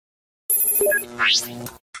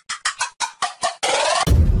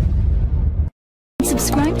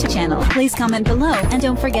Subscribe to channel. Please comment below and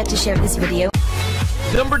don't forget to share this video.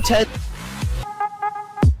 Number 10.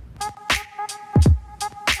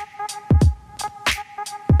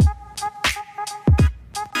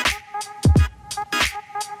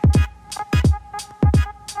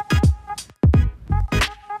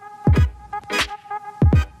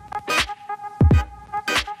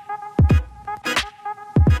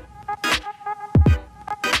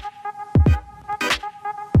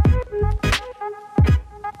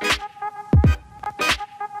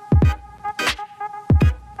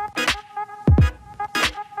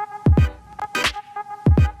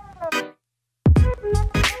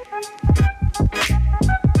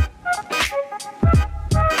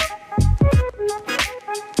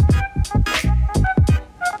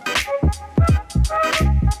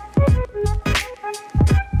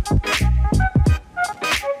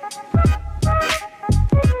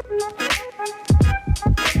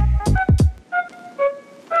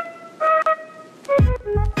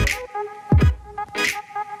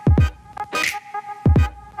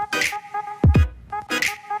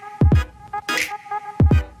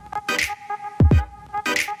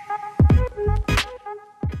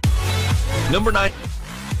 Number 9.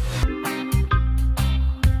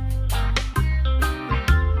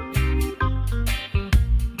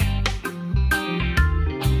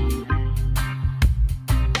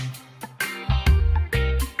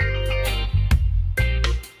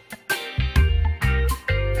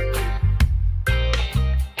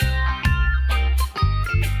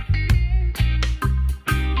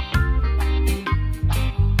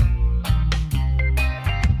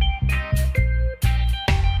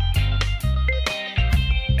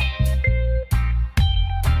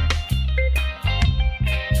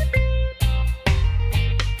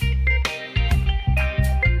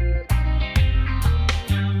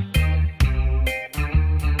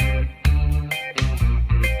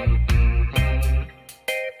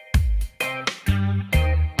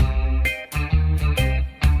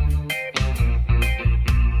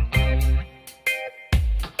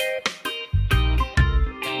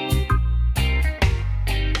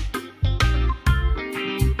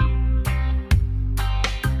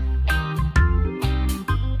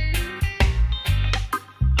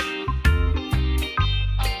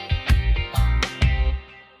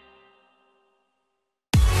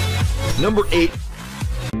 Number 8.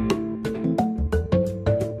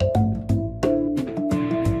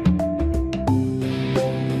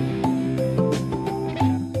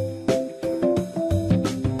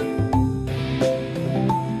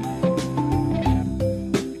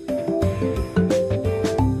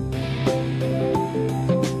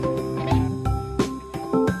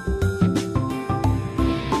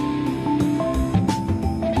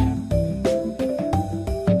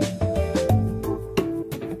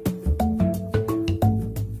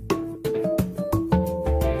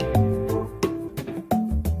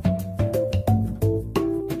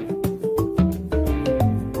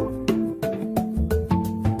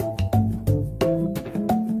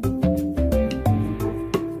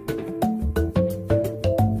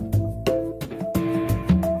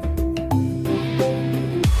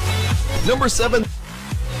 Number 7.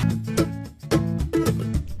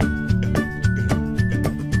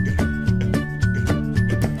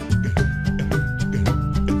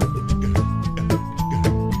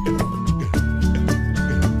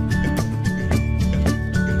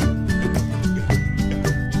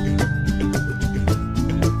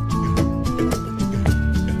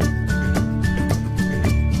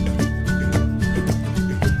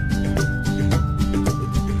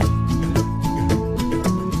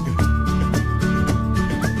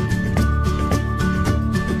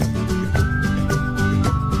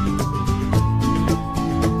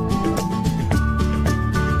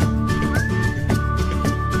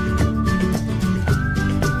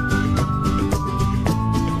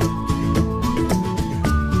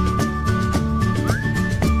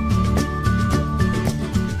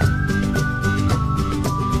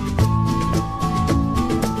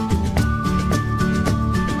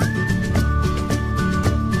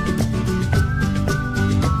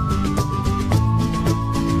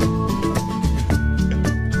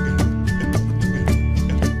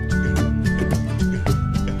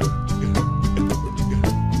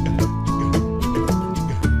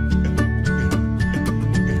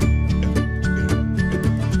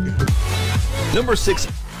 Number 6.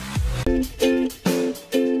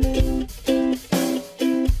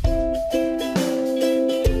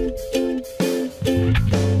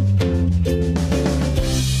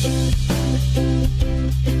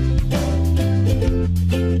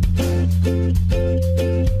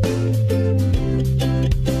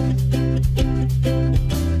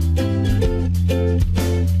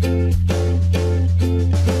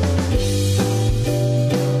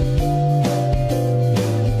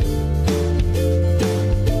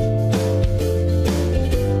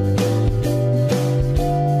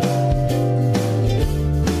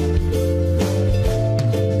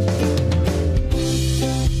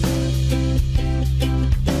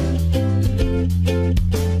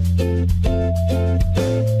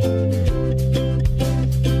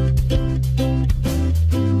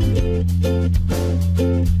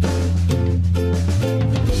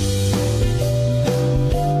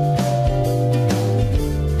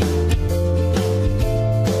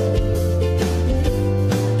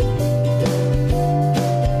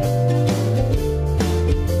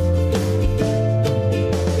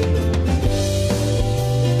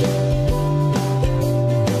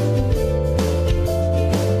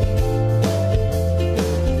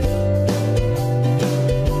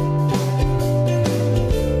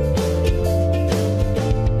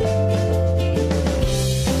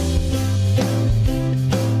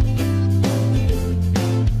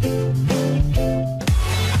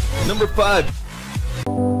 Number 5.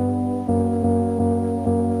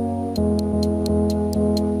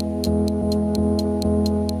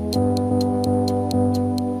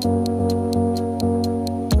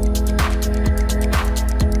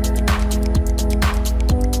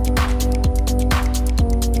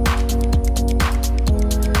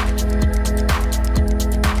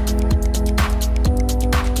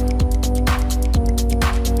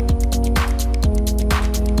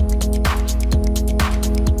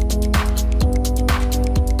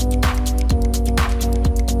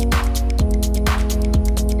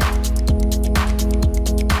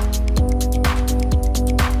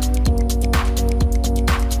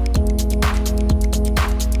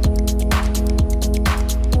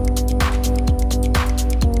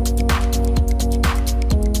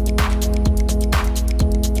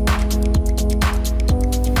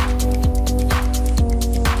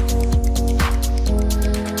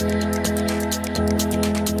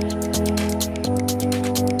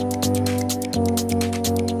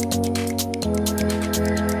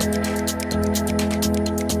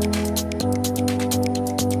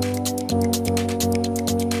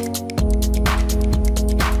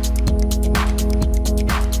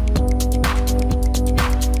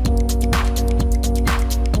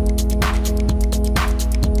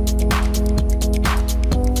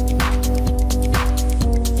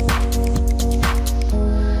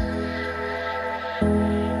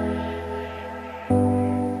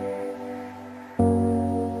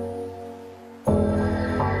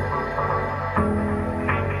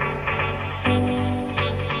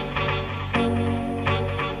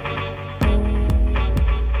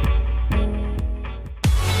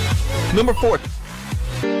 Number 4.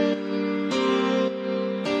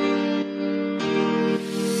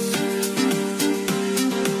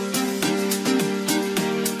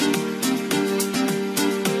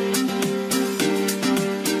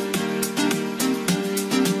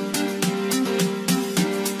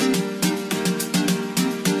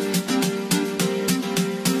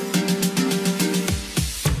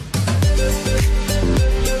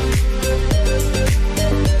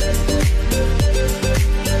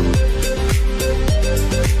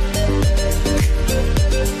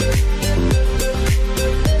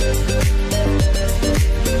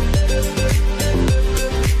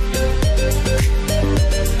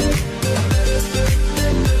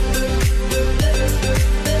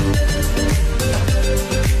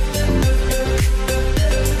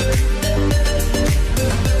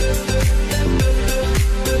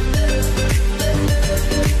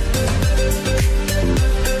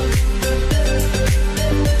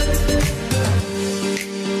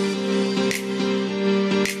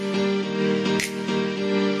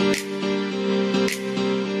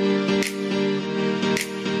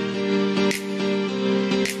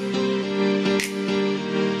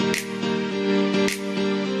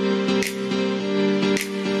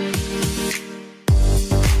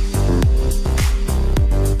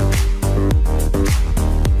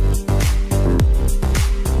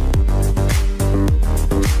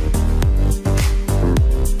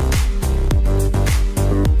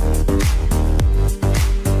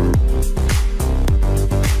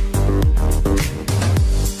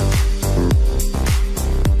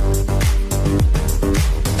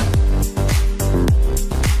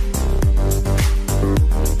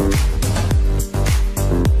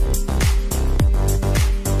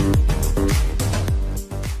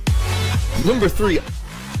 Number 3.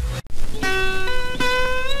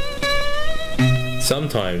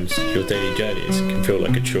 Sometimes your daily journeys can feel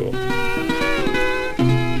like a chore.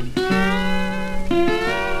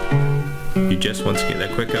 You just want to get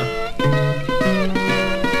there quicker,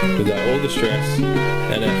 without all the stress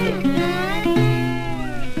and effort,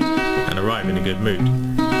 and arrive in a good mood.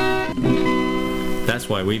 That's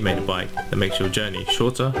why we made a bike that makes your journey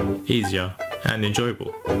shorter, easier, and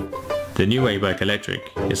enjoyable. The new A-Bike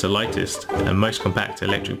Electric is the lightest and most compact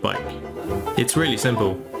electric bike. It's really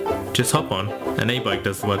simple. Just hop on and A-Bike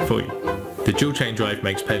does the work for you. The dual chain drive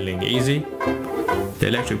makes pedaling easy. The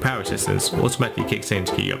electric power assistance automatically kicks in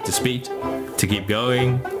to keep you up to speed, to keep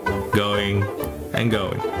going, and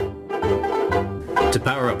going. To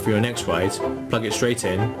power up for your next ride, plug it straight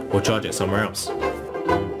in or charge it somewhere else.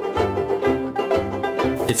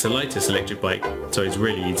 It's the lightest electric bike, so it's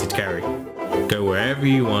really easy to carry. Go wherever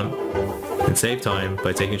you want and save time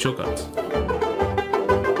by taking shortcuts.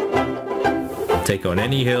 Take on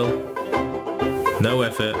any hill, no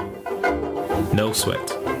effort, no sweat.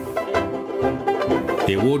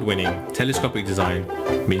 The award-winning telescopic design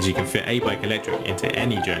means you can fit A-Bike Electric into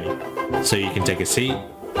any journey. So you can take a seat,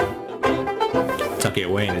 tuck it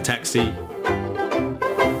away in a taxi,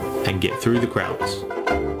 and get through the crowds.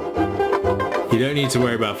 You don't need to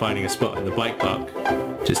worry about finding a spot in the bike park.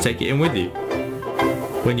 Just take it in with you.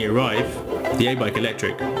 When you arrive, the A-Bike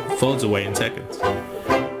Electric folds away in seconds.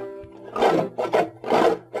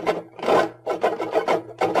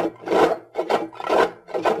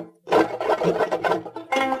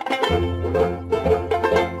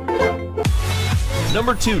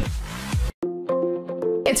 Number 2.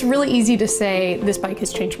 It's really easy to say this bike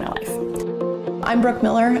has changed my life. I'm Brooke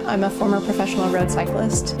Miller. I'm a former professional road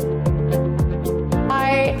cyclist.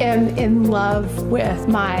 I am in love with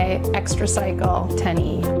my Extracycle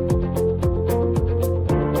 10E.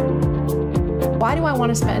 Why do I want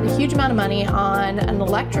to spend a huge amount of money on an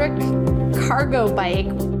electric cargo bike?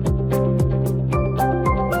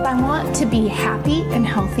 I want to be happy and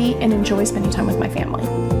healthy and enjoy spending time with my family.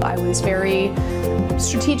 I was very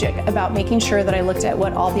strategic about making sure that I looked at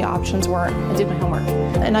what all the options were and did my homework.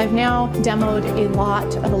 And I've now demoed a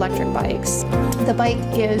lot of electric bikes. The bike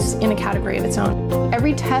is in a category of its own.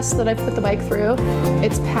 Every test that I've put the bike through,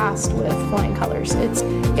 it's passed with flying colors.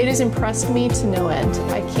 It has impressed me to no end.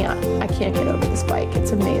 I can't get over this bike.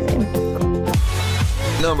 It's amazing.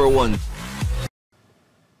 Number 1.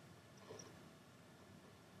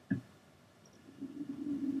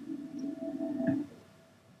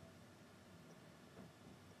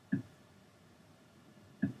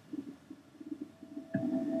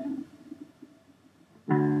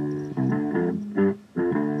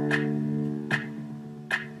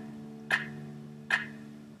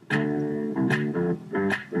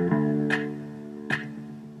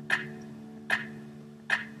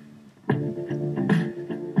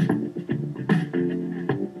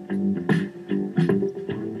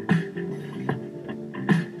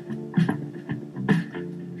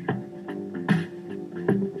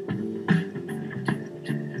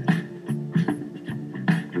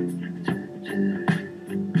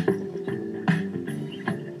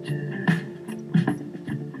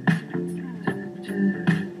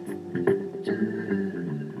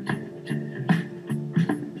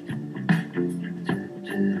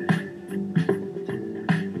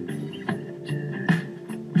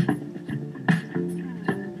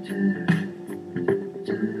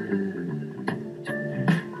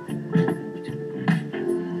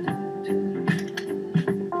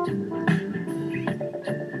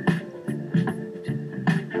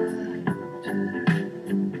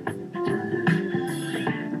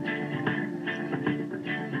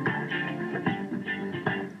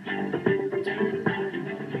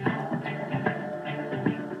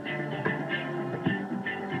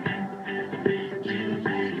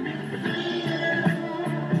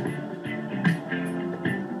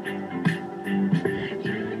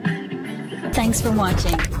 Thanks for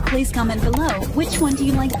watching. Please comment below which one do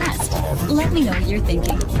you like best. Let me know what you're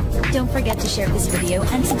thinking. Don't forget to share this video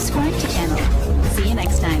and subscribe to the channel. See you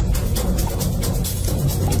next time.